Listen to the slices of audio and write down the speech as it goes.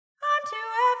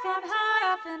I'm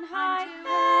high, up and high,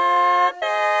 heaven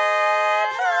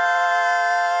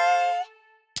high.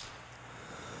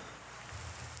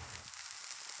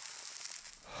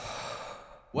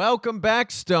 Welcome back,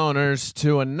 stoners,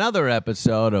 to another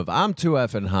episode of I'm Too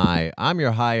Effin' High. I'm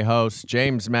your high host,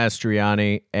 James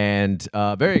Mastriani, and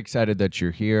very excited that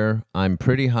you're here. I'm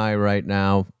pretty high right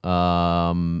now.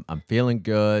 I'm feeling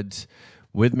good.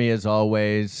 With me, as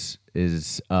always,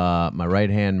 is my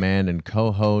right-hand man and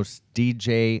co-host,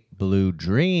 DJ Blue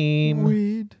Dream.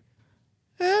 Weed.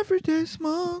 Every day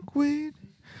smoke weed.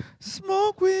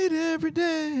 Smoke weed every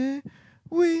day.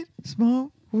 Weed,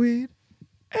 smoke weed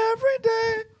every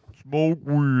day. Smoke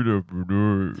weed every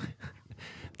day.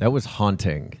 That was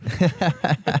haunting.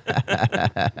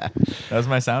 That's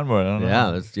my soundboard. I don't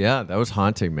know. That was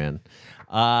haunting, man.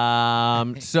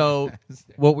 So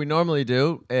what we normally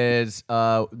do is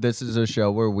this is a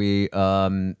show where we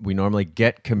normally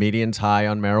get comedians high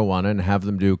on marijuana and have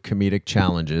them do comedic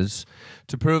challenges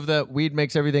to prove that weed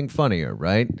makes everything funnier,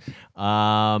 right?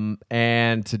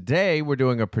 And today we're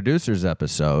doing a producers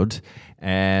episode,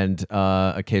 and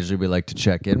occasionally we like to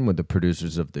check in with the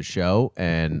producers of the show,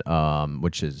 and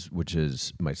which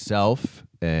is myself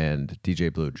and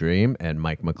DJ Blue Dream and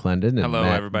Mike McClendon and Hello,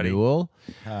 Matt everybody. Newell.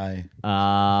 Hi.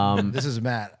 This is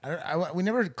Matt. We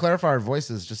never clarify our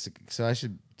voices, so I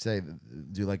should say,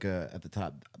 do like at the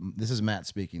top. This is Matt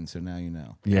speaking, so now you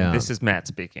know. Yeah. And this is Matt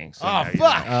speaking. So Oh, now you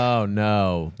fuck! Oh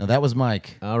no. No, that was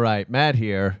Mike. All right, Matt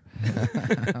here.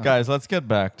 Guys, let's get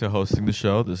back to hosting the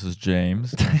show. This is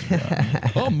James.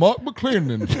 I'm Mark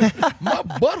McClendon. My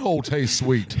butthole tastes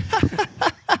sweet.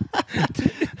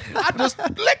 I just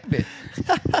licked it.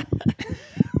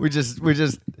 We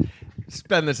just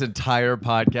spend this entire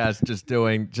podcast just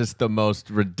doing just the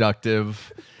most reductive,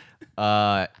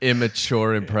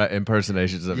 immature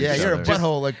impersonations of Yeah, each you're other. a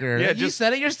butthole licker. Yeah, You just-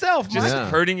 said it yourself, Mike. Just Yeah.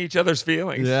 hurting each other's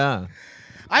feelings. Yeah.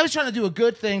 I was trying to do a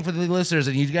good thing for the listeners,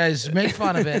 and you guys make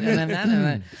fun of it. And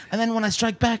then when I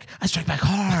strike back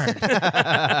hard.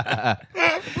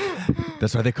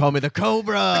 That's why they call me the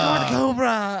Cobra. Oh, the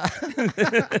cobra.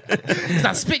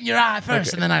 I'll spit in your eye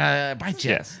first, and then I bite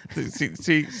you. Yes.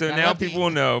 See, so I now love people will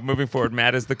know moving forward,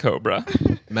 Matt is the Cobra.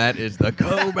 Matt is the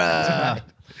Cobra.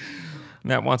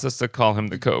 Matt wants us to call him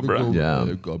the Cobra. Yeah.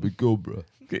 Hey, call me Cobra. Cobra.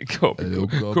 Hey, Cobra.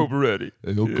 Cobretti.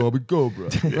 Hey, don't call me Cobra.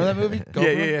 Remember that movie?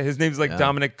 Cobra? Yeah. His name's like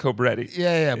Dominic Cobretti.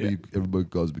 Yeah. But everybody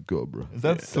calls me Cobra. Is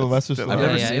that Sylvester I've I've Stallone?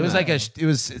 never Yeah, seen it was that. like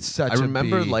it's such I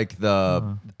remember a B. like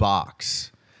the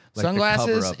box. Like the Sunglasses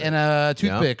cover of it. and a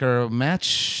toothpick or a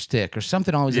matchstick or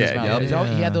something always in his Yeah, mouth.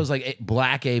 yeah, He had those like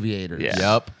black aviators. Yeah.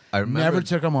 Yep. I remember Never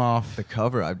took them off. the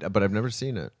cover, but I've never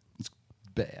seen it.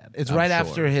 Bad. It's I'm right sure.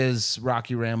 after his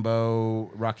Rocky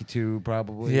Rambo, Rocky 2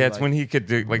 probably. Yeah, it's like, when he could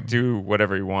do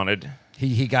whatever he wanted.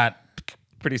 he got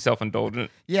Pretty self-indulgent.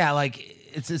 yeah, like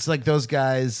it's like those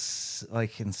guys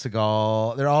like in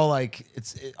Seagal. They're all like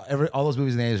all those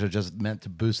movies in the 80s are just meant to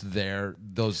boost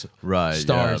those Right,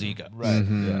 stars' yeah. ego. Right.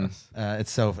 Mm-hmm. Yes.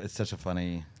 It's such a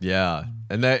funny. Yeah,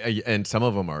 and some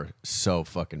of them are so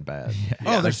fucking bad.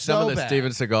 Oh, they're like some so of the bad.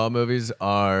 Steven Seagal movies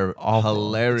are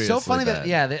hilarious. So funny that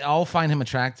they all find him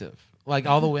attractive. Like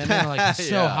all the women are like he's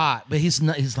so Yeah. hot, but he's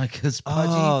not. He's like his pudgy,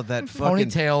 Oh, that fucking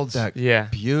ponytailed. that Yeah.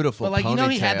 beautiful. But like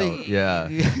ponytail. he had the yeah.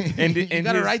 And you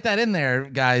got to his- write that in there,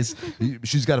 guys.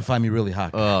 She's got to find me really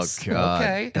hot. Oh guys. god.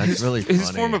 Okay. That's really funny. His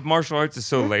form of martial arts is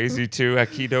so lazy too,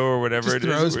 Aikido or whatever Just it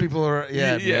is. throws people.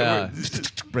 Yeah. Yeah.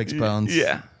 Breaks bones.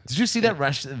 Yeah. Did you see that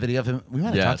Rush video of him? We might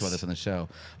have Yes. talked about this on the show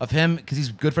of him because he's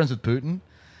good friends with Putin.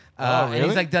 And he's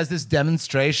really? like does this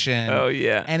demonstration. Oh,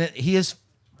 yeah. And he is.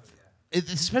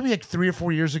 It's probably like 3 or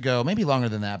 4 years ago, maybe longer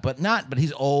than that, but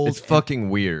he's old. It's and fucking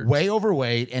weird. way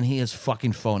overweight, and he is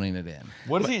fucking phoning it in.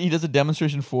 What is he? He does a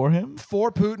demonstration for him?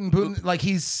 For Putin, like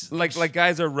he's Like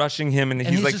guys are rushing him and he's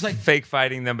he's like, just like- fake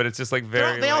fighting them, but it's just like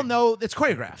very. they all like- know it's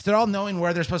choreographed. They're all knowing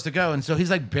where they're supposed to go, and so he's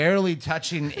like barely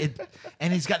touching it,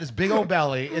 and he's got this big old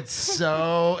belly. It's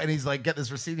so, and he's like got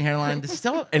this receding hairline. It's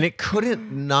still, And it couldn't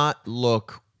not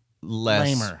look less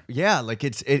Lamer. Yeah, like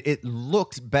it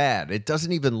looks bad. It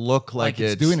doesn't even look like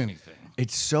it's doing anything.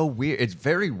 It's so weird. It's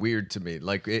very weird to me.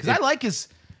 Like Because I like his,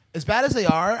 as bad as they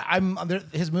are.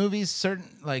 His movies, certain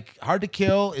like Hard to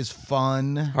Kill is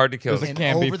fun. Hard to kill. Because it And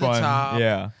can be over the fun. top.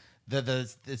 Yeah.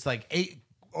 It's like 8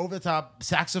 over the top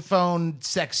saxophone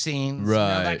sex scenes,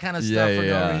 Right. that kind of Yeah, stuff for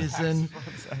yeah. no reason.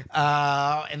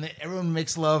 And everyone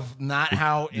makes love, not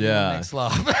how anyone Yeah. makes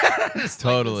love. It's like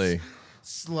totally. this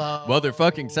slow. Well, they're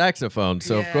fucking saxophones,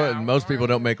 so of Yeah, course most people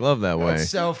don't make love that way. It's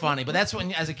so funny, but that's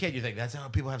when, as a kid, you think that's how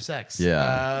people have sex.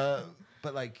 Yeah.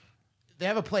 But like, they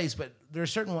have a place, but there are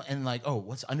certain one, and like,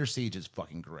 what's Under Siege is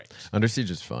fucking great. Under Siege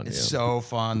is fun. It's yeah. so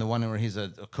fun. The one where he's a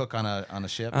cook on a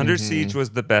ship. Under Siege was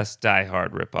the best Die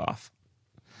Hard ripoff.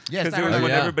 Yes, Because it was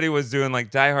when yeah. everybody was doing like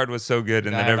Die Hard was so good,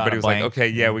 and then Die Hard everybody on a was like, blank. okay,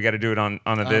 yeah, we got to do it on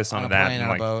a this, on a that, plane, and on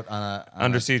like a boat, on a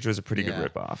Under Siege was a pretty good yeah.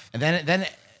 ripoff. And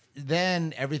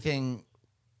then everything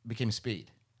became Speed.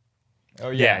 Oh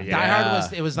Yeah, Die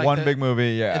Hard was like one big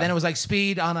movie. Yeah. and then it was like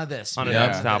Speed on a this. On Speed an a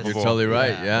Unstoppable. this. You're totally right.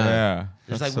 Yeah. Yeah. Yeah.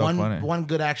 There's That's like so funny. one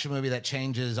good action movie that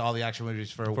changes all the action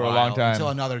movies for a while, long time. until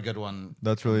another good one.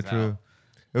 That's really comes true. out.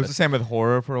 It was the same with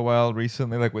horror for a while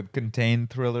recently, like with contained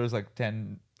thrillers, like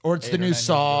 10. Or it's 8 the or new 9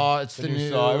 Saw. years It's ago. the new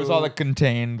Saw. It was all like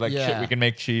contained, like shit Yeah. we can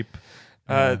make cheap.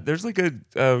 There's like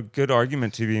a good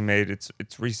argument to be made. It's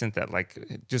recent that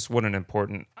like just what an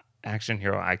important action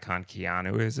hero icon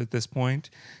Keanu is at this point,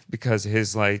 because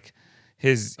his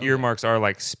earmarks are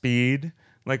like Speed,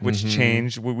 like which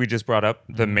changed. We just brought up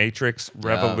The Matrix,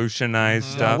 revolutionized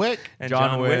stuff. Wick. And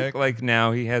John John Wick. Wick. Like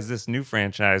now he has this new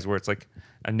franchise where it's like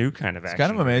a new kind of It's action.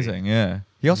 kind of movie. amazing, yeah.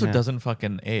 He also Yeah. doesn't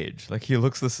fucking age. Like he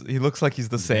looks like he's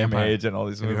the same Vampire. age in all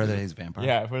these Have you movies. heard that he's a vampire?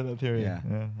 Yeah, I've heard that theory. Yeah.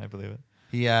 Yeah, I believe it.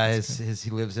 He he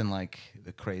lives in like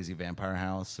the crazy vampire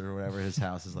house or whatever. His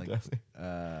house is like Does he?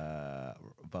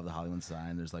 above the Hollywood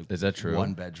sign. There's like Is that true?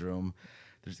 one bedroom.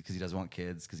 Because he doesn't want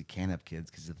kids, because he can't have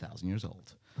kids, because he's 1,000 years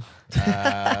old.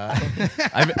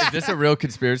 Is this a real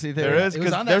conspiracy theory? There is, It was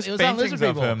because on there's it was on paintings Lizard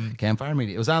of People. him. Campfire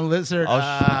Media. It was on Lizard.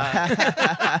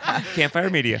 Campfire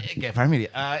Media. Campfire Media.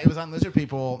 It was on Lizard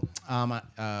People.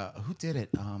 Who did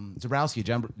it? Zabrowski.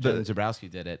 Jen Zabrowski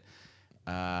did it.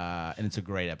 And it's a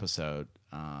great episode.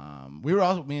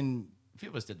 Me and a few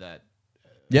of us did that.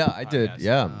 Yeah, I did. podcast.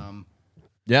 Yeah.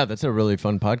 Yeah, that's a really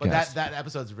fun podcast. But that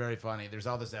episode's very funny. There's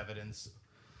all this evidence.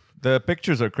 The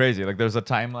pictures are crazy. Like there's a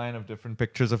timeline of different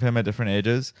pictures of him at different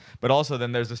ages, but also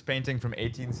then there's this painting from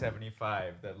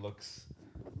 1875 that looks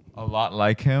a lot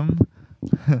like him.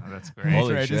 Oh, that's great.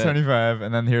 Holy From shit. 1875,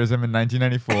 and then here's him in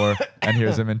 1994, and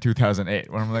here's him in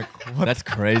 2008. When I'm like, what? That's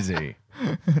crazy.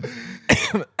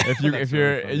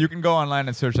 You can go online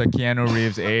and search like Keanu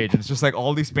Reeves' age, and it's just like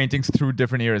all these paintings through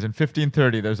different eras. In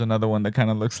 1530, there's another one that kind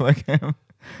of looks like him.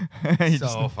 He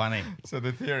just- Funny. so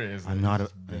the theory is, I'm not a.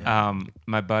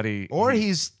 My buddy. Or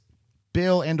he's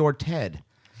Bill and or Ted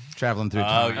traveling through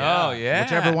time. Oh yeah.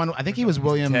 Whichever one. I think he was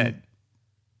William Ted.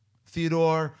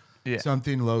 Theodore Yeah.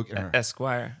 something Logan. or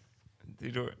Esquire.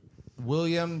 Theodore.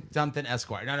 William something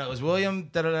Esquire. No, it was William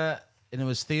da-da-da, and it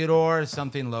was Theodore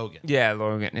something Logan. Yeah,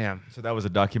 Logan. Yeah. so that was a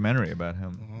documentary about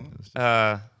him.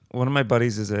 One of my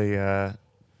buddies is a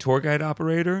tour guide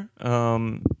operator,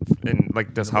 and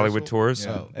like does Hollywood tours.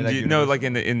 Yeah. Oh. And, like, No, like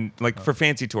in like for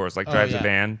fancy tours, like drives yeah. a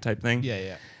van type thing.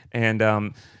 Yeah.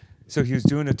 And so he was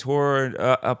doing a tour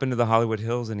up into the Hollywood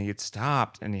Hills, and he had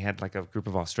stopped, and he had like a group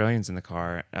of Australians in the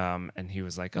car, and he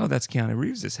was like, "Oh, that's Keanu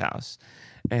Reeves' house,"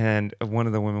 and one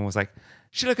of the women was like,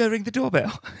 "Should I go ring the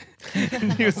doorbell?"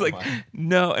 And he was like,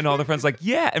 "No," and all the friends like,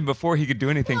 "Yeah," and before he could do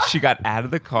anything, she got out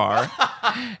of the car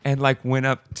and like went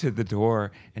up to the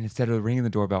door, and instead of ringing the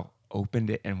doorbell, opened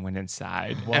it and went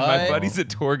inside. And my What? buddy's a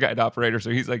tour guide operator, so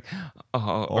he's like,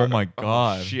 "Oh my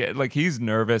God. shit!" Like he's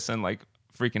nervous and like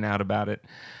freaking out about it.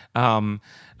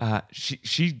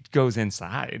 She goes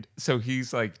inside, so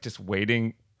he's like just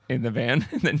waiting in the van,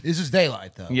 and then This is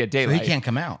daylight though. Yeah, So daylight. he can't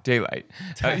come out. daylight.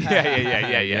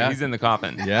 Yeah. Yeah. He's in the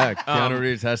coffin. Yeah, Keanu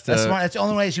Reeves has to. That's smart. That's the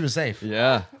only way she was safe.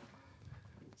 Yeah.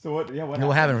 So what? Yeah, what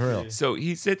What happened for real? So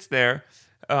he sits there,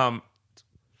 and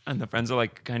the friends are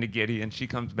like kind of giddy, and she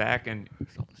comes back, and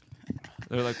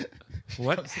they're like,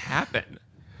 "What happened?"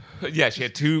 Yeah, she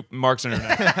had 2 marks on her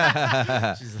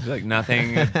neck. She's like,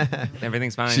 "Nothing.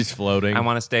 Everything's fine." She's floating. I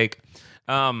want a steak.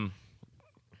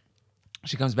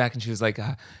 She comes back and she was like,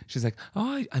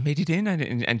 "Oh, I made it in,"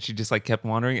 and she just like kept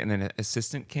wandering. And then an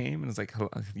assistant came and was like, "Hello?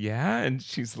 Yeah," and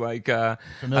she's like,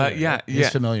 Familiar. yeah, He's yeah,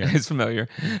 familiar. It's familiar."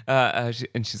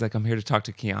 And she's like, "I'm here to talk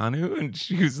to Keanu," and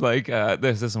she was like, the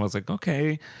assistant was like,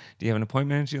 "Okay, do you have an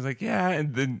appointment?" And she was like, "Yeah,"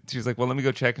 and then she was like, "Well, let me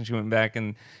go check," and she went back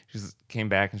and came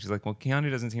back and she's like, "Well,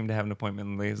 Keanu doesn't seem to have an appointment."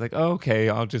 And Leigh's like, "Oh, okay,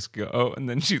 I'll just go," and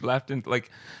then she left and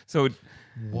like, so.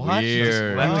 What?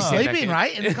 Weird. He was Oh. sleeping,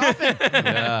 right? In the coffin.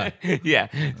 Yeah. Yeah,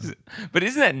 but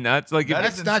isn't that nuts? Like, if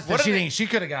That's nuts. That she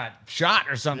could have got shot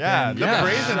or something. Yeah, the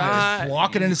brazen- Just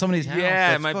walking into somebody's house.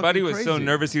 yeah, That's my fucking buddy was so crazy.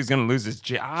 nervous he was going to lose his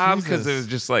job because it was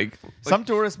just like Some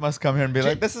tourists must come here and be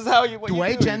like, "This is how you." What The you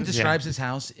way do." Jen You just- describes his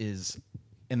house is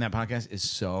in that podcast is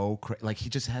so like he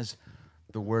just has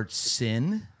the word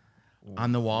sin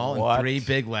on the wall What? in 3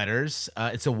 big letters.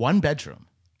 It's a 1-bedroom.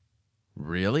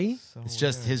 Really? It's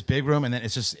just his big room, and then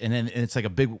it's like a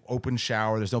big open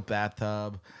shower. There's no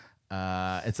bathtub.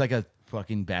 It's like a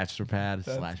fucking bachelor pad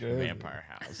slash good. vampire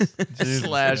house.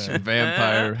 Slash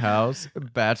vampire house,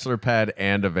 bachelor pad,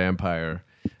 and a vampire.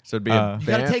 So it'd be a You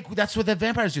gotta take. That's what the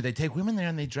vampires do. They take women there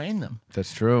and they drain them.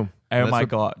 That's true. Oh That's my what-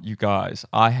 God, you guys.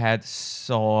 I had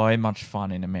so much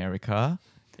fun in America.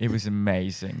 It was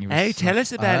amazing. It was Hey, so- tell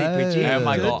us about it, Bridget. Oh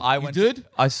my did? God. I You went. did?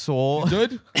 I saw.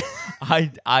 Good.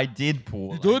 I did,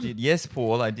 Paul. You I did? Yes,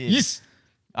 Paul, I did. Yes.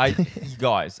 You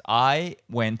guys, I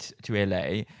went to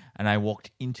LA and I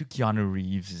walked into Keanu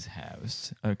Reeves'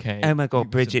 house. Okay. Oh my God, It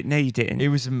was Bridget. No, you didn't. It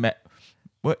was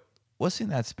what's in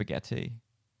that spaghetti?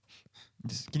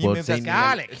 Can you Well, move it's that? in-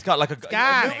 Garlic. It's got like a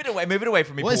garlic. Move it away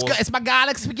from me, Well, Paul. it's my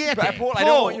garlic spaghetti. Paul, I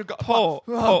don't want you to go. Paul,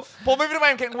 Paul, move it away.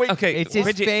 I'm getting weak. Okay, It's his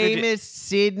Bridget, famous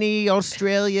Sydney,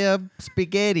 Australia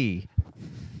spaghetti.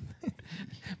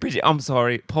 Bridget, I'm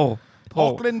sorry. Paul.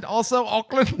 Auckland, also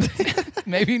Auckland.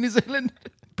 Maybe New Zealand.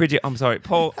 Bridget, I'm sorry.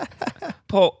 Paul,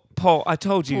 I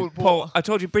told you. Paul. Paul, I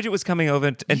told you Bridget was coming over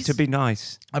and to be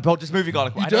nice. Paul, just move your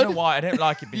garlic. I did? don't know why. I don't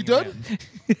like it being You did?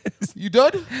 You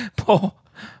did?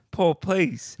 Paul,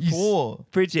 please. Paul.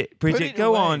 Bridget, it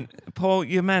go away. on. Paul,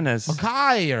 your manners.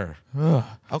 Okay. Okay.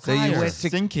 So you went to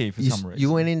Stinky for you, some reason.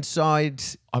 you went inside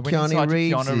I went Keanu inside to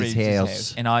Reeves' Keanu Reeves'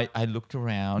 house. and I looked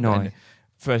around. No. And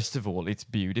first of all, it's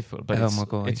beautiful, but Oh it's, my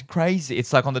God. it's crazy.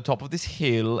 It's like on the top of this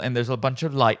hill, and there's a bunch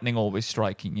of lightning always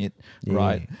striking it,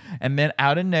 right? And then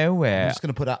out of I'm nowhere, just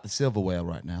gonna put out the silverware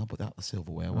right now. Put out the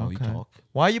silverware while we talk.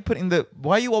 why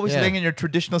are you always Yeah. laying in your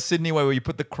traditional Sydney way, where you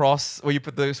put the cross, where you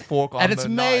put the fork on, And it's the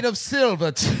made knife? of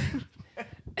silver.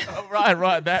 Oh,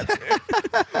 right,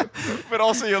 that. But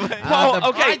also you're laying. Paul, the-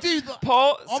 okay. I do.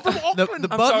 Paul, I'm from The, Auckland.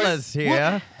 the I'm sorry. butler's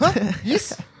here.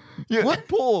 Yes. What,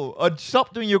 Paul?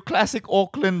 Stop doing your classic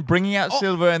Auckland, bringing out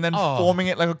silver and then forming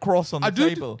it like a cross on the I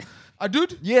did. table. I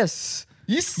did. Yes.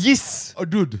 Yes. Yes. I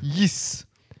did. Yes.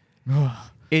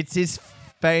 It's his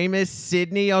famous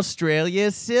Sydney, Australia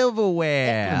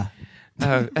silverware.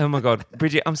 oh my God,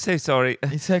 Bridget, I'm so sorry.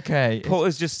 It's okay. Paul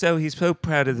is just he's so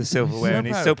proud of the silverware, so and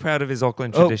he's proud. so proud of his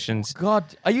Auckland Oh, traditions. God,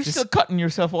 are you still cutting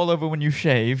yourself all over when you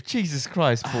shave? Jesus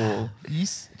Christ, Paul.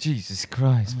 Yes. Jesus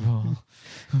Christ, Paul.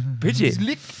 Bridget,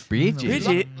 Bridget.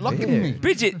 Bridget, Looking me.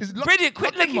 Bridget, Bridget,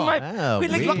 quit licking my, Oh, quit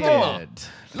licking weird. my.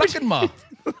 Looking ma.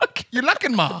 You're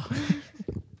looking ma.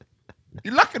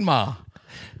 You're looking ma.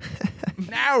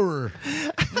 Now.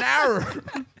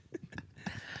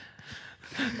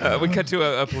 We cut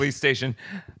to a police station.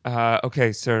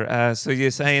 Okay, sir. So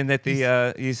you're saying that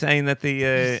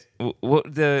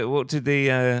what did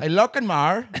the I looking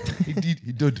ma. He did.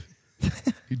 He did.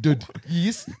 He did.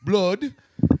 Yes. Blood.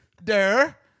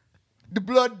 There. The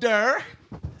blood there.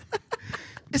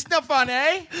 It's not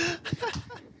funny.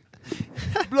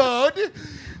 Blood.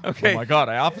 okay? Oh my God,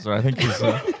 officer! I think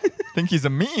he's a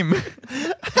meme.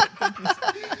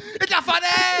 It's not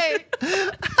funny.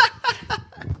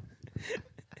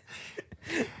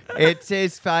 It's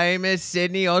his famous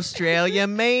Sydney, Australia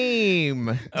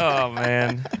meme. Oh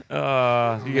man,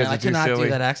 you guys I are too cannot silly. do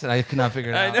that accent. I cannot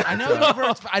figure it out. I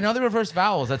know the reverse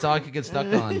vowels. That's all I could get stuck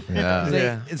on. Yeah.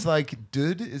 Yeah. It's like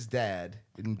dude is dad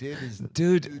and did is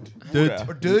Dude,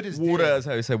 or dude is Water dad. is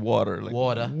how you say water. Like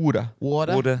Water. Water.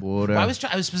 Water. Water. Water. Well, I was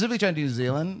specifically trying to do New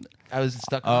Zealand. I was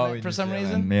stuck on it for some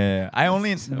reason. Yeah.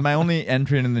 My only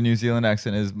entry in the New Zealand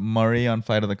accent is Murray on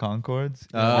Flight of the Conchords.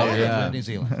 Oh, yeah. New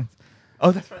Zealand. Oh,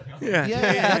 that's right. yeah.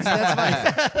 Yeah,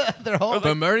 that's fine. They're all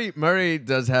But Murray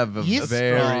does have a He's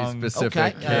very strong. specific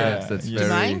Okay. cadence Yeah. that's Yeah.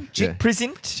 very... Jermaine? Yeah.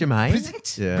 Present. Jermaine?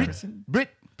 Present. Yeah. Brit.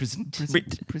 Present.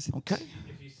 Present. Okay.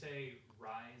 If you say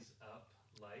rise up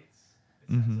lights,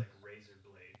 it sounds like razor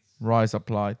blades. Rise up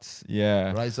lights.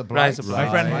 Yeah. Rise up. Rise up My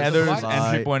lights. friend Rise Heather's up lights.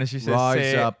 entry point is she says Rise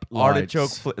say up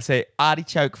artichoke lights. say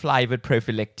artichoke flavored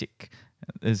prophylactic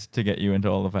is to get you into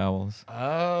all the vowels. Oh.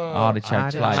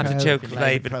 Artichoke flavored. Artichoke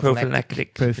flavored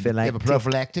prophylactic. You have a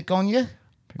prophylactic on you?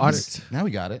 Art. Now we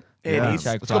got it. There it is.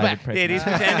 Artichoke Let's go back. flavored There it is.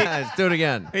 We found it. Let's do it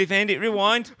again. We found it.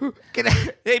 Rewind.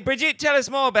 Hey, Bridget, tell us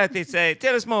more about this.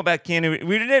 Tell us more about Keanu.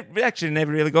 We actually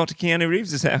never really got to Keanu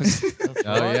Reeves' house.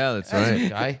 Oh, yeah, that's right.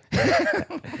 Guy.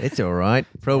 It's all right.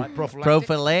 Prophylactic.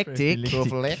 Prophylactic.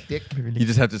 You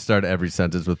just have to start every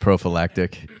sentence with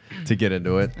prophylactic to get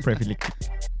into it. Prophylactic.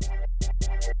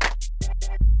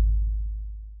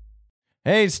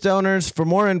 Hey, stoners, for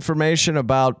more information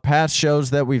about past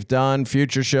shows that we've done,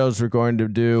 future shows we're going to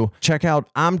do, check out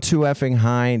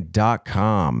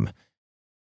I'm2effing-high.com.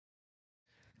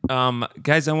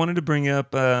 Guys, I wanted to bring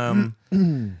up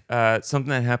something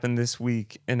that happened this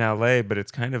week in LA, but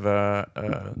it's kind of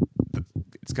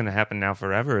what's going to happen now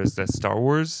forever is the Star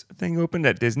Wars thing opened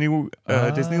at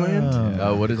Disneyland.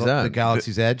 Oh, what is that? The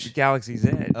Galaxy's Edge. Galaxy's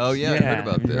Edge. Oh, yeah, I heard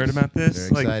about Have you this. heard about this?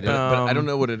 Very excited. But I don't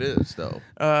know what it is though.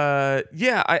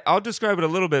 Yeah, I'll describe it a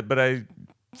little bit, but I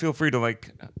feel free to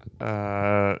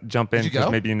jump in you because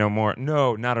go? maybe you know more.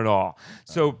 No, not at all.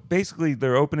 So basically,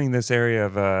 they're opening this area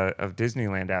of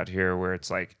Disneyland out here where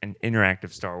it's like an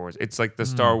interactive Star Wars. It's like the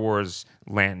Star Wars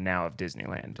land now of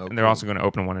Disneyland, and they're also going to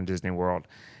open one in Disney World,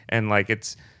 and like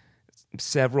it's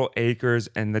several acres,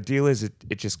 and the deal is it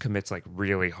just commits like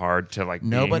really hard to like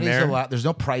Nobody's being there. allowed. There's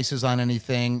no prices on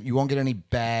anything. You won't get any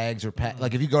bags or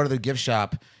like if you go to the gift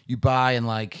shop, you buy in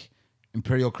like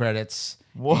Imperial credits,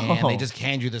 and they just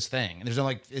hand you this thing. And there's no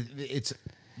like it's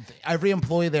every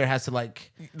employee there has to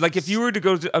like Like if you were to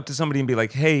go up to somebody and be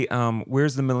like, "Hey,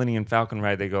 where's the Millennium Falcon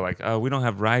ride?" They go like, "We don't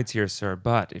have rides here, sir.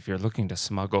 But if you're looking to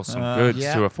smuggle some goods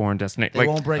yeah. to a foreign destination, they like,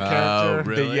 won't break character.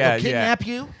 really? Yeah, They'll kidnap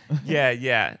you.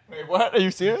 yeah. Wait, what? Are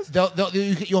you serious?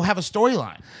 You'll have a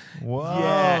storyline. Whoa.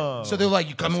 Yeah. So they're like,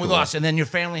 you come with us, and then your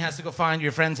family has to go find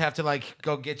your friends have to like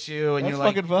go get you, and That's you're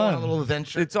like fucking go on a fun. little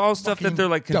adventure. It's all stuff that Fucking they're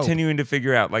like dope. continuing to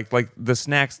figure out. Like the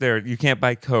snacks there, you can't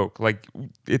buy Coke. Like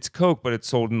it's Coke, but it's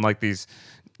sold in like these.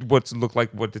 What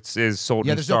it is sold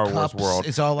Yeah, in there's Star no Wars cups. world.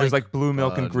 It's all there's like- like blue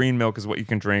milk and green milk is what you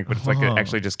can drink, but it's like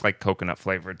actually just like coconut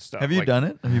flavored stuff. Have you Like, done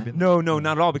it? Have you been? No,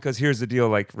 not at all. Because here's the deal.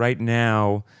 Like right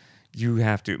now, you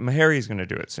have to. Harry's going to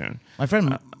do it soon. My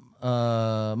friend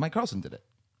Mike Carlson did it.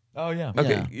 Oh yeah.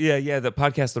 Okay, yeah. The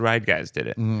podcast, The Ride Guys, did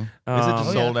it. Is it just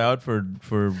Oh, sold out for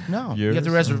No, years? you have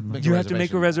to reserve. You have to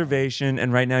make a reservation,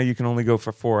 and right now you can only go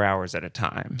for 4 hours at a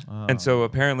time. And so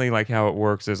apparently, like how it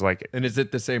works is like And is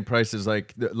it the same price as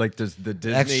like does the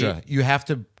Disney? Extra. You have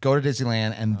to go to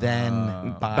Disneyland and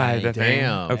then buy the thing.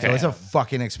 Damn. Okay. So it's a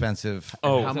fucking expensive.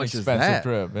 Oh, how much is expensive that?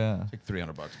 trip. Yeah. like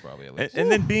 $300 probably at least.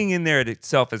 And then being in there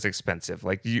itself is expensive.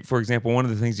 Like, for example, one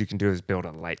of the things you can do is build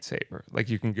a lightsaber. Like,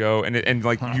 you can go and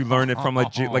like you learn it from like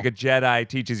a Jedi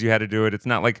teaches you how to do it. It's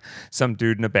not like some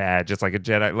dude in a badge. It's like a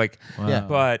Jedi. Like, Yeah.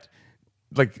 but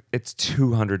like it's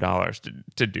 $200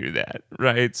 to do that,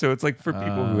 right? So it's like for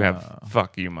people who have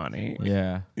fuck you money.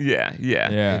 Yeah. Yeah.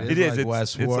 Yeah. It is is. like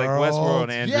It's like Westworld.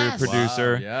 Andrew, Yes.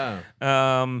 producer.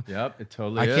 Yeah. Yep. It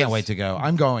totally. I is. can't wait to go.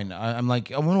 I'm going. I'm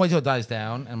like, I'm gonna wait till it dies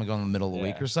down, and I'm gonna go in the middle of the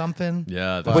week or something.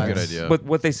 Yeah, that's a good But- idea. But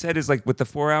what they said is like with the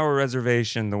 4 hour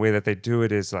reservation, the way that they do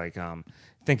it is like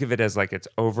think of it as like it's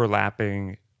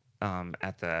overlapping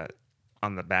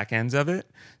on the back ends of it.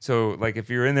 So like if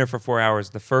you're in there for 4 hours,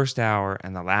 the first hour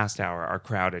and the last hour are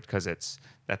crowded because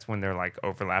that's when they're like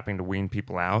overlapping to wean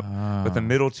people out. But the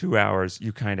middle 2 hours,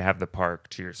 you kind of have the park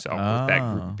to yourself with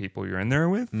that group of people you're in there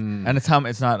with. And it's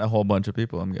not a whole bunch of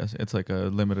people. I'm guessing it's like a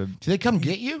limited. Do they come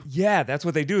get you? Yeah, that's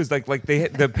what they do. Is like they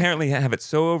apparently have it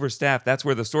so overstaffed. That's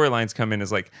where the storylines come in.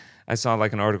 Is like I saw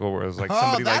like an article where it was like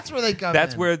somebody that's like, where they come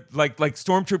That's in. where like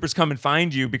stormtroopers come and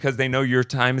find you because they know your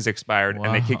time is expired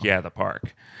and they kick you out of the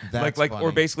park. That's or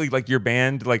funny. basically like your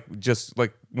band just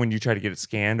like when you try to get it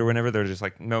scanned or whatever, they're just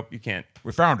like, nope, you can't.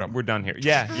 We found them. We're done here.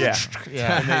 Yeah.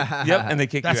 Yeah. And they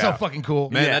kick That's you so out. fucking cool.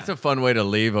 Man, Yeah. that's a fun way to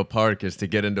leave a park is to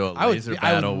get into a laser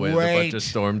battle with a bunch of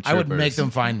stormtroopers. I would make them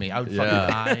find me. I would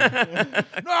fucking hide.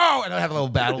 No, and I'd have a little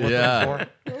battle with Yeah. them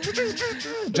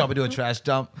before. Jump into a trash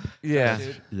dump. Yeah.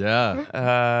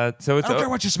 Yeah. So it's I don't care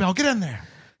what you smell. Get in there.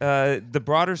 the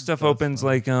broader stuff opens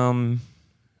like in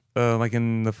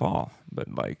the fall,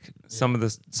 but like some of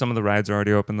the rides are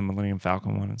already open, the Millennium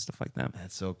Falcon one and stuff like that.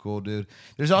 That's so cool, dude.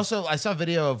 There's also I saw a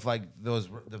video of like those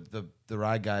the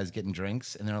ride guys getting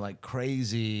drinks, and they're like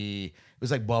crazy. It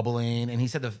was like bubbling, and he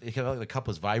said the cup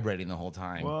was vibrating the whole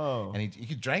time. Whoa. And he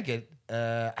could drink it.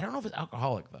 I don't know if it's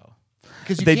alcoholic though,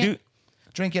 because you They can't do-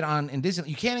 drink it in Disney.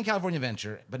 You can in California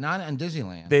Adventure, but not in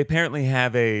Disneyland. They apparently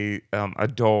have a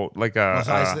adult like Most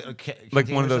a ice- like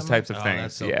container one of or those something? types of Oh, things.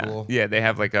 that's so yeah, cool. yeah. They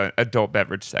have like a adult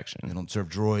beverage They section. don't serve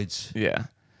droids. Yeah.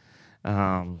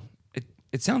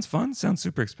 It sounds fun. Sounds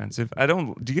super expensive.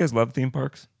 Do you guys love theme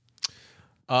parks?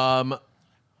 I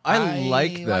I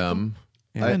like like them.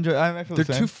 I enjoy. I'm actually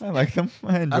They're the same. I like them.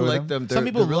 I enjoy I like them. Some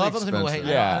people they're really love them, some people hate expensive.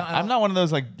 them. Yeah, I'm not one of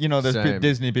those like there's Same.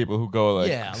 Disney people who go like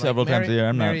Yeah, several Mary, times a year.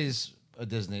 I'm not. Mary's a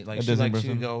Disney. Like A she Disney like she person?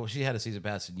 would go. She had a season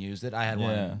pass and used it. I had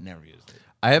one Yeah. and never used it.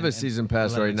 I have a season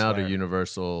pass let it right now to expire.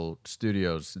 Universal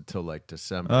Studios until like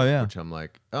December. Oh, yeah. Which I'm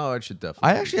like, I should definitely.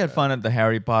 I actually had fun at the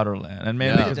Harry Potter land, and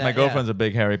mainly Yeah. because Yeah. my girlfriend's a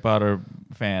big Harry Potter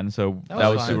fan, so That that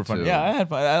was was fun. super fun. Too. Yeah, I had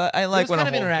fun. I like It was when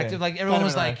kind a of whole interactive. thing- Like everyone kind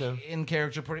was of like interactive. in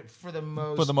character for the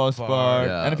most part.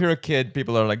 Yeah. And if you're a kid,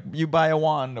 people are like, you buy a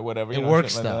wand or whatever. It you know,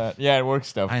 works shit like stuff. that. Yeah, it works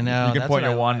stuff. I know, You can that's point what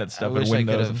your I- wand I at stuff wish in I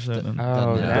windows and could've shit. And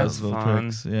Oh, it that's does little fun.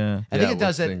 tricks. Yeah. I think Yeah, it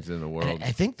does worst it. things in the world.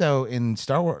 I think though in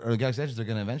Star Wars or Galaxy's Edge they're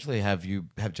going to eventually have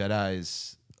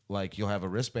Jedi's like you'll have a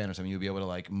wristband or something. You'll be able to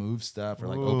like move stuff or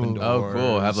like open doors. Oh,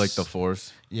 cool. Have like the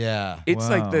force. Yeah. It's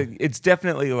like it's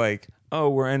definitely like, oh,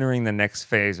 we're entering the next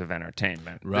phase of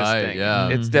entertainment. this Right, thing. yeah.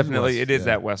 It's definitely, it is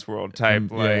that Westworld type.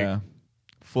 Like,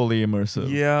 fully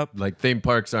immersive. yep. Like theme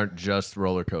parks aren't just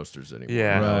roller coasters anymore.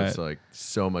 Yeah. You know, Right. It's like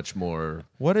so much more.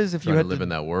 What is if you Trying had to live in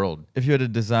that world. if you had to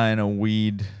design a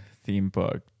weed theme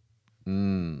park?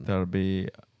 Mm. That would be.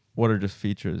 What are just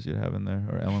features you'd have in there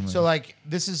or elements? So like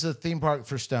this is a theme park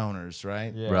for stoners,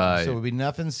 right? Yeah. Right. So it would be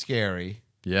nothing scary.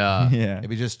 Yeah. yeah. It'd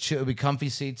be just chill. It'd be comfy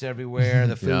seats everywhere.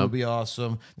 The food Yep. would be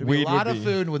awesome. There'd be Weed a lot would of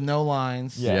be- food with no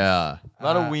lines. Yes. Yeah. A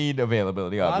lot of weed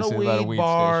availability. A lot of Obviously, weed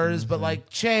bars, stations, but yeah. like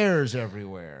chairs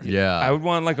everywhere. Yeah. I would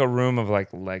want like a room of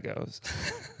like Legos.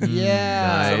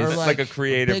 Yeah, Nice. or Like a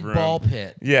creative big room. ball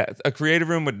pit. Yeah, a creative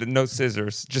room with no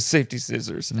scissors, just safety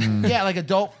scissors. Yeah, like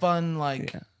adult fun.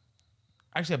 Like Yeah.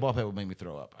 actually, a ball pit would make me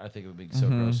throw up. I think it would be so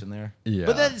gross in there. Yeah.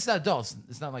 but then it's not adults.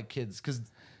 It's not like kids because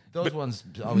those ones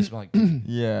always smell like.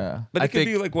 Yeah. But I it could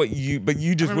be think- like what you, but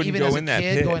you just Remember wouldn't even go as in a that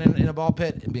kid pit. going in a ball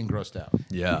pit and being grossed out.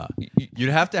 Yeah. You'd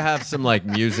have to have some like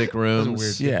music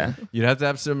rooms. Yeah. You'd have to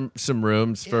have some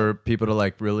rooms for people to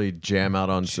like really jam out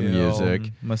on some Chill,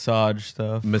 music. massage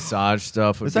stuff. Massage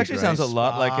stuff. Would This be actually great. sounds a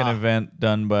lot like an event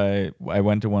done by. I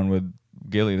went to one with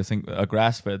Gilly. This thing, a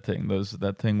grass-fed thing.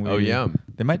 That thing. Oh, yeah.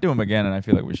 They might do them again, and I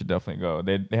feel like we should definitely go.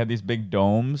 They had these big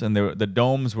domes, and the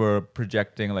domes were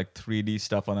projecting like 3D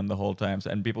stuff on them the whole time,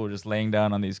 and people were just laying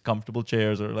down on these comfortable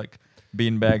chairs or like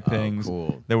beanbag things.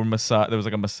 cool. There was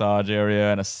like a massage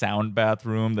area and a sound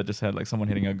bathroom that just had like someone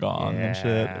hitting a gong and shit.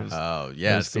 Yeah. It was, Oh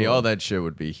yeah. was See, cool. all that shit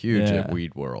would be huge Yeah. at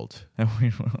Weed World.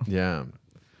 we Yeah.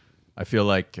 I feel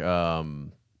like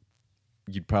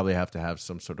you'd probably have to have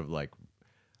some sort of like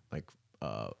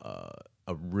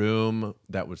a room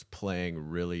that was playing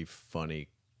really funny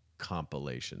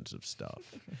compilations of stuff.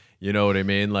 You know what I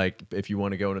mean? Like if you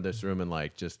want to go into this room and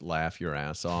like just laugh your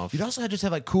ass off. You'd also just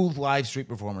have like cool live street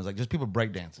performers, like just people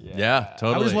breakdancing. Yeah,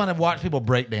 totally. I just want to watch people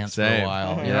breakdance for Same. a while.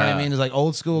 You know what I Yeah. mean? It's like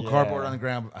old school Yeah. cardboard on the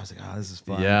ground. I was like, oh, this is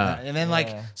fun. Yeah. And then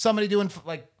like somebody doing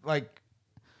like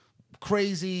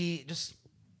crazy, just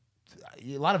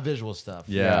a lot of visual stuff.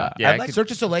 Yeah. Yeah, I'd I like could- Cirque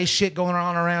du Soleil shit going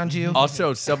on around you.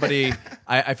 Also, somebody,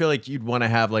 I feel like you'd want to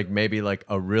have like maybe like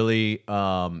a really,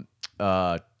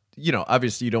 you know,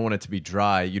 obviously you don't want it to be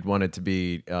dry. You'd want it to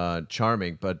be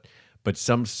charming, but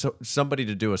somebody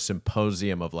to do a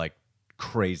symposium of like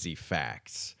crazy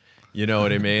facts. You know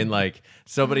what I mean? Like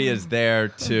somebody is there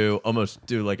to almost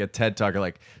do like a TED talk or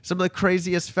like some of the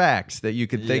craziest facts that you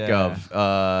could think Yeah.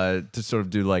 of to sort of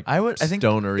do like I think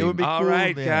stoner. it would be All cool,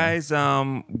 right, yeah. guys.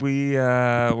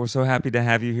 We're so happy to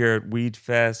have you here at Weed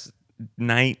Fest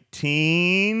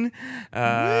 19.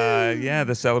 Yeah,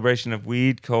 the celebration of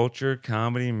weed culture,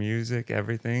 comedy, music,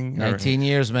 everything. 19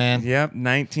 years, man. Yep,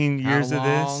 19 years How of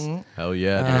this. long Hell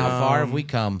yeah. and dude. how far have we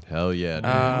come? Hell yeah. Dude.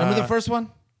 Remember the first one?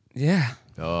 Yeah.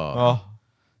 oh, Oh,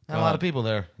 Had a lot of people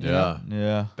there. you yeah. know?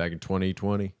 yeah. Back in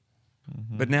 2020.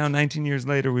 But now, 19 years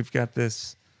later, we've got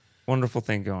this wonderful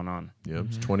thing going on. Yep.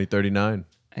 It's 2039.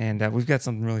 And we've got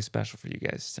something really special for you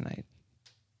guys tonight.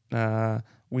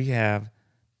 We have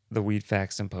the Weed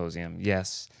Facts Symposium.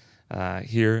 Yes,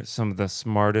 here some of the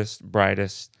smartest,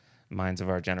 brightest minds of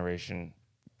our generation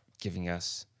giving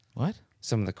us What?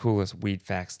 some of the coolest weed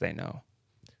facts they know.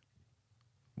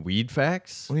 Weed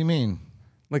facts? What do you mean?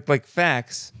 Like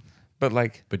facts, but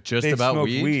like But just they've about smoked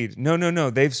weed? No.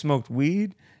 They've smoked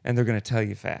weed and they're gonna tell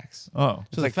you facts. Oh,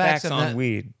 It's the like facts facts have on not-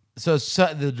 weed. So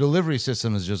the delivery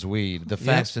system is just weed. The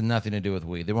facts had nothing to do with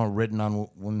weed. They weren't written on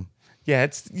one. Yeah,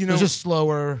 it's It was just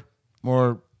slower,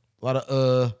 more a lot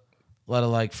of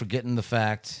like forgetting the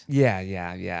fact.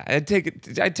 yeah. I'd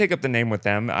take up the name with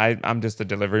them. I'm just a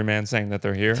delivery man saying that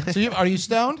they're here. So are you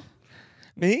stoned?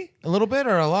 Me? A little bit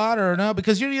or a lot or no?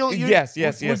 Because you're Yes.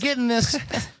 We're getting this.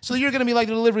 So you're going to be like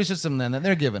the delivery system then that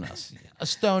they're giving us. A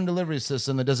stone delivery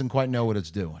system that doesn't quite know what it's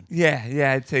doing.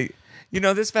 Yeah. I'd say,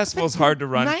 this festival is hard to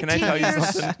run. Can I tell you 19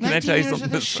 years- something? Can I 19 tell you years of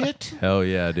something? this shit? Hell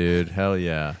yeah, dude. Hell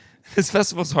yeah. This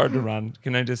festival's hard to run.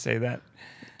 Can I just say that?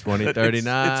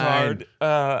 2039. It's hard.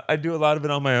 I do a lot of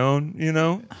it on my own,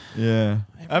 yeah.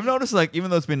 I've noticed, like, even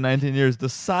though it's been 19 years, the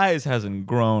size hasn't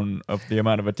grown of the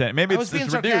amount of attention. Maybe I was being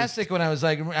it's reduced. sarcastic when I was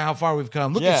like, how far we've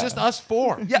come. Look, Yeah. it's just us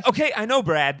four. Yeah, okay, I know,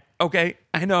 Brad. Okay,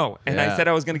 I know. And I Yeah. said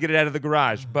I was going to get it out of the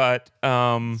garage, but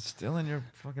Still in your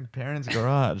fucking parents'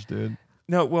 garage, dude.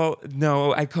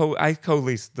 no, I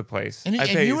co-leased the place. And, I and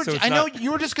pay- you were, so it's I know not-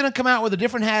 you were just going to come out with a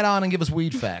different hat on and give us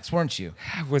weed facts, weren't you?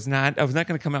 I was not going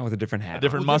to come out with a different hat.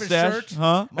 Different Well, different mustache, shirt?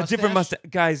 huh? A different mustache.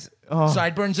 Guys,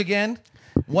 Sideburns again.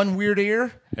 One weird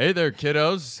ear. Hey there,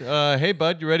 kiddos. Hey,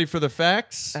 bud, you ready for the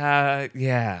facts?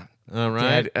 yeah. All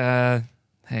right. Dad,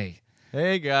 Hey.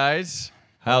 Hey guys,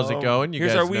 how's it going? You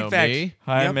Here's guys our weed know fact. me.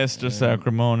 Hi, Yep. Mr.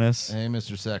 Sacramonus. Hey,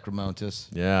 Mr. Sacramontis.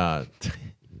 Yeah,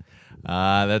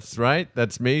 that's right.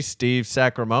 That's me, Steve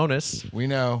Sacramonis. We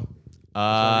know. I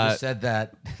Uh, just said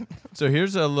that. so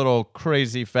here's a little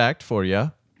crazy fact for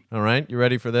you. All right, you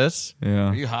ready for this? Yeah.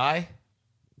 Are you high?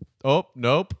 Oh,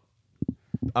 nope.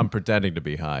 I'm pretending to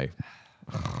be high.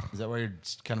 Is that why you're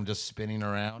kind of just spinning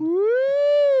around?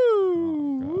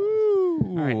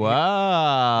 right,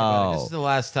 Wow. This is the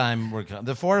last time we're coming.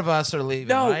 The four of us are leaving,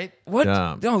 No. right? What?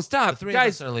 Yeah. No, stop. The three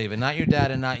Guys. of us are leaving. Not your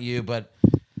dad and not you, but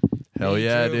Hell me,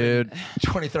 yeah, too, dude. and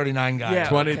 2039 guy. Yeah.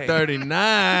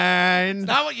 2039.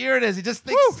 Not what year it is. He just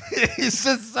thinks he's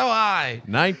just so high.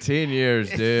 19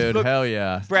 years, dude. Look- Hell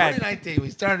yeah. Brad. 2019.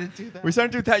 We started in 2000. We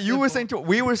started to you were saying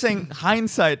we were saying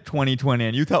hindsight 2020,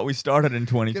 and you thought we started in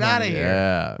 2020. Get out of here.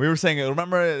 Yeah. We were saying,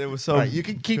 remember, it was so. All right, you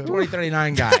can keep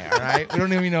 2039 guy, all right? We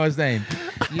don't even know his name.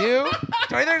 You,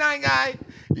 2039 guy,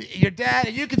 your dad,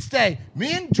 and you can stay.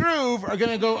 Me and Drew are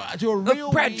going to go to a real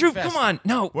Brad, weed Drew, fest. come on.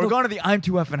 No. We're look, going to the I'm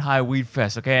Too Effing High Weed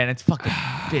Fest, okay? And it's fucking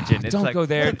bitchin'. It's Don't like go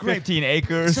there. What a great- 15 It's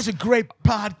acres. such a great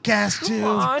podcast, too. Come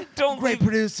on. Don't Great leave,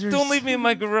 producers. Don't leave me in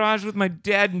my garage with my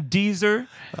dad and Deezer.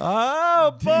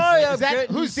 Oh boy, Is that-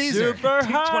 who's Deezer? Super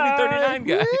high. 2039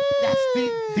 guy.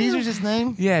 That's Deezer's his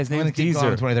name? Yeah, his I'm name's gonna keep calling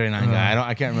him Deezer. 2039 guy.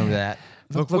 I can't remember that.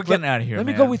 Look, we're getting out of here. Let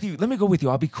me man. go with you. Let me go with you.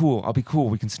 I'll be cool. I'll be cool.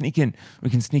 We can sneak in. We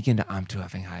can sneak into I'm Too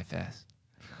Effing High Fest.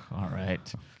 All right.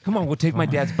 Come on, we'll take my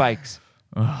dad's bikes.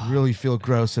 Really feel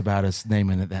gross about us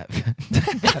naming it that.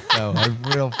 So I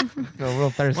feel real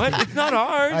thirsty. What? It's not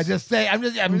ours. I just say I'm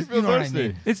just you know what I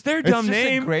mean. It's their It's dumb just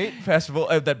name. a great festival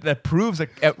that proves that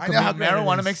I know how great it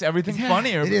marijuana is. makes everything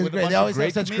funnier. It is with a great. bunch They of always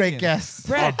have such great comedians. guests.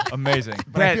 Brad. Oh, amazing. But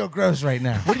I Brad. feel gross right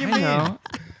now. What do you I mean? know.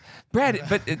 Brad,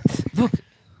 but look,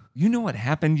 you know what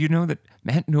happened? You know that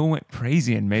Matt Noel went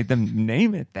crazy and made them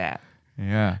name it that.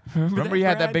 Yeah. Remember that, he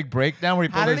had Brad? that big breakdown where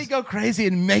he How pulled did his he go crazy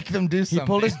and make them do he something?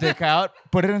 pulled his dick out,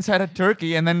 put it inside a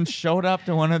turkey, and then showed up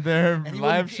to one of their And he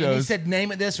live wouldn't- shows. And he said,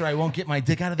 "Name it this, or I won't get my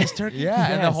dick out of this turkey." yeah,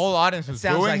 and the Yes. whole audience was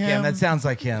Sounds booing like him. That sounds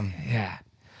like him. Yeah.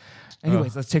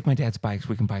 Anyways, let's take my dad's bikes.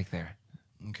 We can bike there.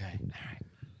 Okay.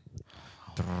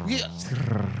 Yeah.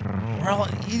 We're all,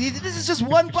 this is just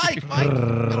one bike, Mike.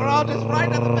 We're all just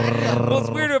riding on the back of it. Well, it's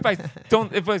weird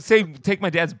if I say take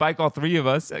my dad's bike, all three of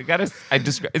us.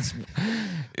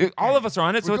 All of us are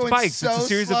on it, so We're it's going bikes. so it's a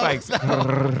series slow. of bikes.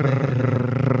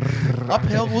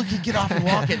 Uphill, we can get off and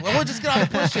walk it. Well, we'll just get off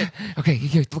and push it. Okay,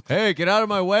 here, look. Hey, get out of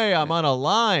my way. I'm on a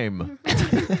lime.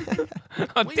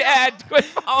 Oh, Dad, quit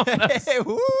following us. Hey,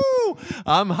 woo!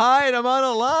 I'm high and I'm on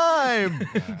a lime.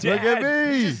 Look at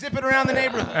me. Just zipping around the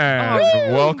neighborhood.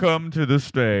 And welcome to the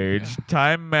stage,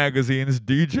 Time Magazine's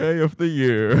DJ of the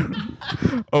Year,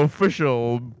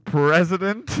 official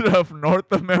president of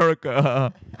North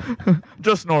America,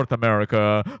 just North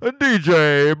America,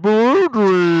 DJ Blue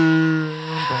Dream.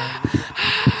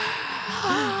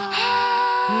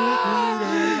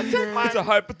 It's a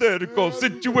hypothetical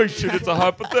situation. It's a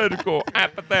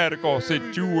hypothetical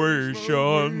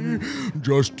situation.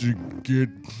 Just to get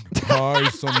high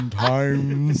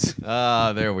sometimes.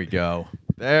 Ah, there we go.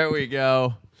 There we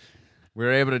go. We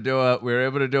were able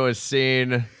to do a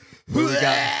scene where we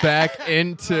got back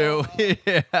into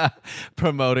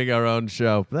promoting our own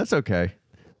show. That's okay.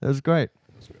 That was great.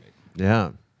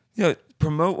 Yeah. Yeah,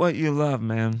 promote what you love,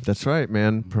 man. That's right,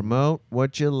 man. Promote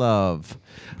what you love.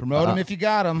 Promote them if you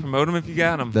got them. Promote them if you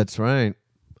got them. That's right.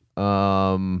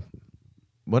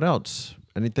 What else?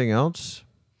 Anything else?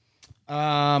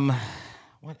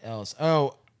 What else?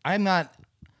 Oh, I'm not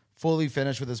fully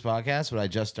finished with this podcast, but I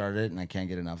just started it and I can't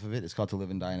get enough of it. It's called To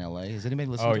Live and Die in LA. Has anybody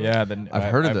listened Oh to yeah, it? then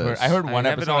I've heard of this. I heard I one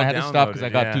have it episode. all I had to stop because I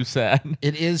got downloaded, too yeah. sad.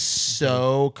 It is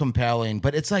so compelling,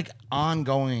 but it's like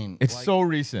ongoing. It's Like, so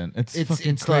recent. It's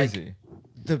fucking crazy.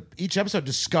 Like each episode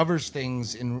discovers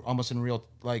things almost in real.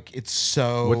 Like it's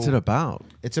so. What's it about?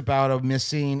 It's about a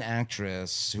missing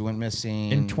actress who went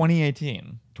missing in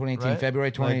 2018. 2018, right?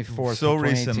 February Like, 24th. so 2018.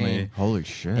 recently. Holy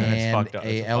shit. And fucked up.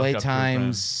 a It's a LA fucked up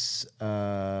Times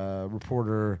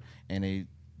reporter and a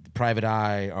Private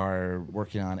Eye are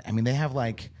working on it. I mean, they have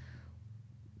like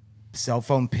cell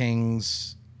phone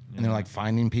pings, and they're like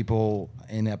finding people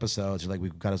in episodes. They're like,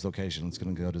 we've got his location. Let's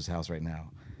go to his house right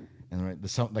now. And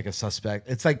there's something like a suspect.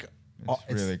 It's like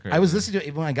really I was crazy. listening to it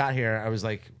even when I got here. I was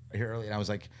like here early, and I was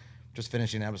like just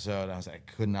finishing an episode. I was like,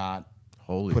 I could not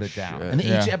Holy put it down. shit. And each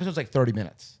Yeah. episode's like 30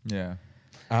 minutes. Yeah.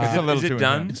 Is it- is it too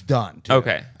done? intense. It's done. Too.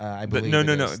 Okay. I But believe. no, it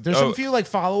no, no. is. There's Oh. some few like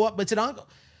follow up, but it's an ongoing.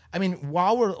 I mean,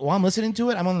 while I'm listening to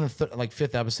it, I'm on the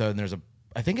fifth episode, and there's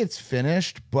I think it's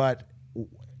finished, but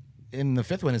in the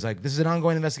fifth one, it's like this is an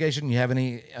ongoing investigation. You have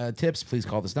any tips? Please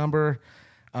call this number.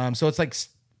 So it's like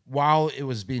while it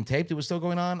was being taped, it was still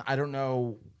going on. I don't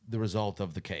know the result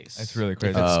of the case. It's really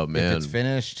crazy. Oh, If man. it's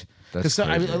finished. That's Because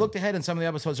I crazy. looked ahead, and some of the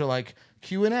episodes are like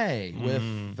Q&A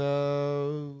with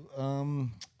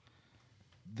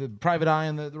the private eye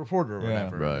and the reporter or Yeah.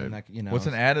 whatever. Right. And that, you know, What's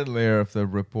an added layer of the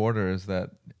reporter is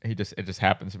that it just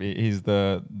happens to be he's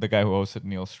the guy who hosted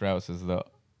Neil Strauss is the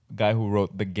guy who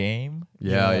wrote The Game.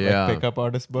 Yeah, yeah. pickup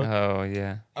artist book. Oh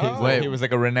yeah. Wait. He was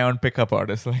like a renowned pickup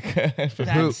artist. Like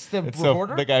That's the It's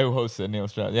reporter? the guy who hosted Neil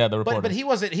Strauss. Yeah, the reporter. But he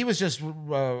wasn't. He was just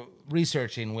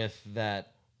researching with that.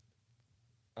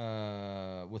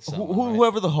 With someone, right?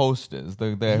 Whoever the host is,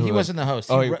 the guy who He wasn't the host.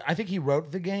 Oh, I think he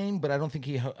wrote The Game, but I don't think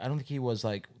he was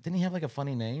like. Didn't he have like a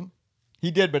funny name?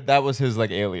 he did, but that was his like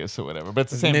alias or whatever. But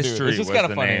it's the same dude. Mystery It's just was kind of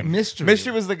the funny. name.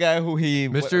 Mystery. was the guy who he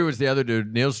Mystery was the other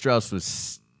dude. Neil Strauss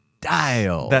was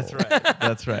style. That's right.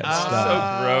 That's right.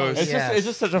 So gross. It's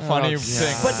just such a funny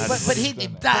thing. But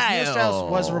Neil Strauss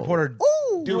was a reporter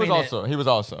he was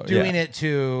also doing yeah. it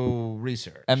to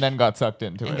research and then got sucked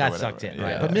into it. and or got whatever. sucked in.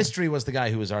 Yeah. Right. But Mystery was the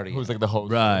guy who was already. who was like the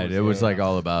host. Right. It was like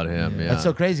all about him. Yeah. That's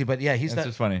so crazy. But yeah, he's It's that.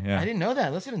 just funny. Yeah. I didn't know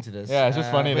that. Listening to this. Yeah, it's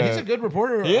just funny But to- he's a good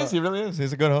reporter. He is. He really is.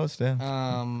 He's a good host. Yeah.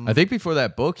 I think before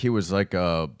that book, he was like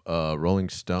a Rolling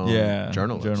Stone Yeah,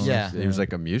 journalist. journalist, Yeah. He was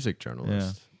like a music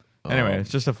journalist. Anyway,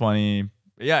 it's just a funny.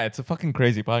 Yeah, it's a fucking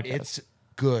crazy podcast. It's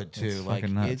good too. It's Like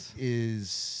fucking nuts. it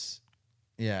is.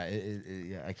 Yeah.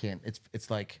 Yeah. I can't.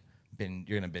 It's like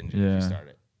you're gonna binge it if Yeah. you start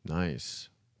it. Nice.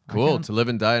 Cool. To live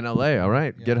and die in LA. All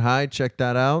right. Get high. Check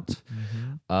that out.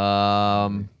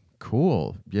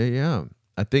 Cool. Yeah.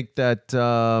 I think that,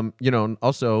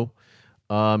 also,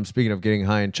 speaking of getting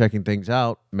high and checking things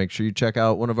out, make sure you check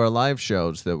out one of our live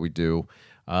shows that we do.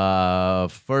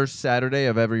 First Saturday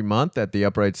of every month at the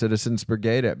Upright Citizens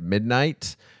Brigade at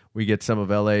midnight. We get some of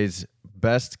LA's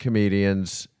best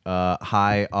comedians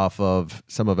high off of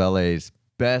some of LA's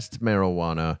best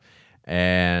marijuana.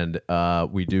 And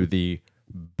we do the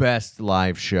best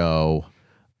live show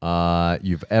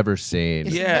you've ever seen.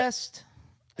 It's the Yeah. best.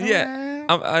 Yeah,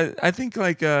 I think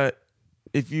like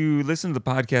if you listen to the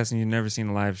podcast and you've never seen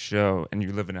a live show and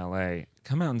you live in LA,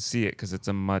 come out and see it because it's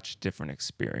a much different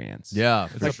experience. Yeah,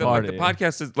 It's for a sure. party. The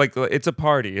podcast is like it's a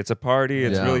party. It's a party.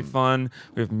 It's Yeah. really fun.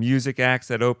 We have music acts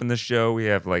that open the show. We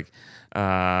have like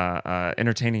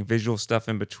entertaining visual stuff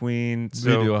in between. we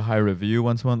So do a high review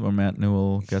once a month where Matt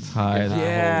Newell gets high.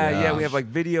 yeah, we have like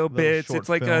video bits. short It's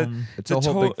like film. It's a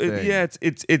whole big thing. yeah,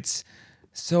 it's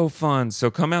so fun. So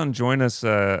come out and join us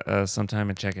sometime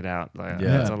and check it out. Like,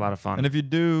 Yeah. it's a lot of fun. And if you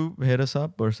do, hit us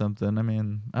up or something. I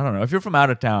mean, I don't know. If you're from out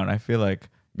of town, I feel like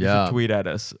you Yeah. should tweet at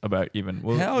us about even.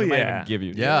 Hell we might yeah. even give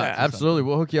you. Yeah, tickets or absolutely.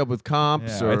 We'll hook you up with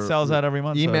comps. something. Yeah, Or it sells out every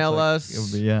month. so it's email like- us. It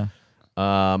would be, yeah.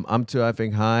 I'm too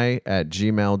effing high at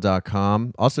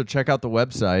gmail.com. Also, check out the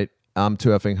website, I'm too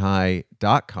effing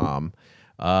high.com,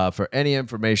 for any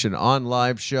information on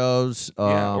live shows.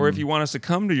 yeah, or if you want us to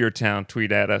come to your town,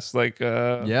 tweet at us. Like,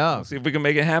 Yeah. see if we can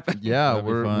make it happen. Yeah, That'd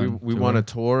be we fun. we want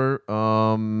to tour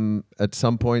at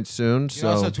some point soon. You So,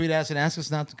 also tweet us and ask us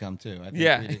not to come too. I think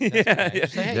Yeah. we did- that's Yeah, right. yeah.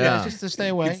 Just say, hey, Yeah. guys, just to stay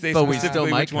away. Say But we specifically still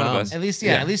might which one of come. us. At least,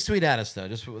 Yeah. at least tweet at us though.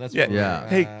 Just that's Yeah. what we're, Yeah.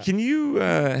 Hey, can you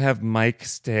have Mike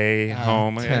stay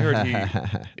home? I heard he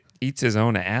eats his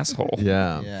own asshole.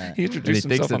 yeah. Yeah. He And he introduced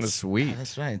thinks himself on it's his. sweet.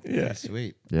 That's right. Yeah. That's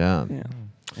sweet. Yeah. Yeah.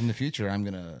 In the future, I'm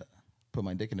gonna put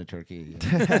my dick in a turkey.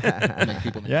 And make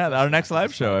people Yeah, our next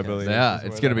live show, I believe. Yeah, is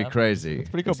where it's going to that be happens. crazy. It's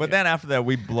pretty cool. But then after that,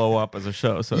 we blow up as a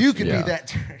show. So You it's- could Yeah. be that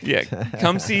turkey. Yeah,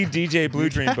 come see DJ Blue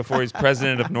Dream before he's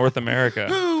president of North America.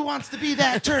 Who wants to be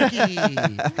that turkey?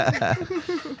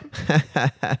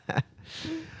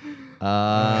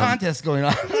 Contest going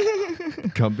on.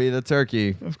 Come be the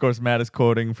turkey. Of course, Matt is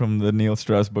quoting from the Neil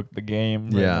Strauss book, The Game.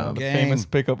 right Yeah. now, the Game. famous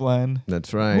pickup line.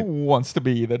 That's Who right. wants to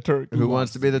be the turkey? Who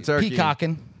wants to be the turkey?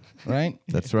 Peacocking, right?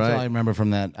 That's all I right. remember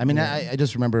from that. I mean, I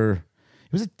just remember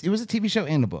it was a TV show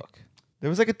and a book. There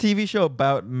was like a TV show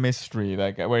about mystery,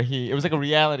 like where it was like a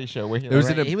reality show where he. It was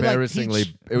like, an He would, like, embarrassly.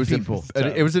 teach It was people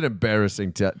it was an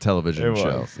embarrassing television it was. show.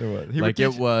 It was. He would Like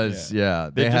it teach- was. yeah. Yeah,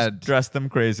 They they just had. dress them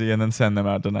crazy and then send them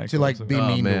out to nightclubs. To like be Oh,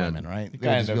 mean to man. women, right? They would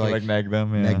kind just of be like nag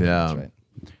them. Yeah. neg them, Yeah. that's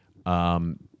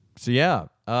right. So yeah,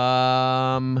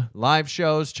 live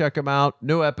shows. Check them out.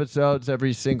 New episodes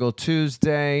every single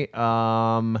Tuesday.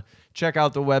 Check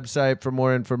out the website for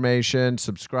more information.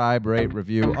 Subscribe, rate,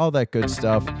 review, all that good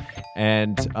stuff.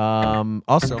 And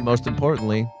also, most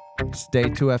importantly, stay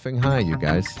too effing high, you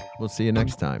guys. We'll see you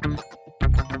next time.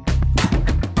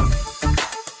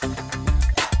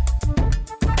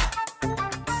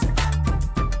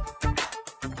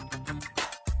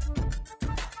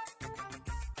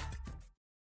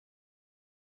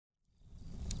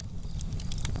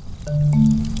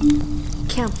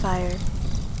 Campfire.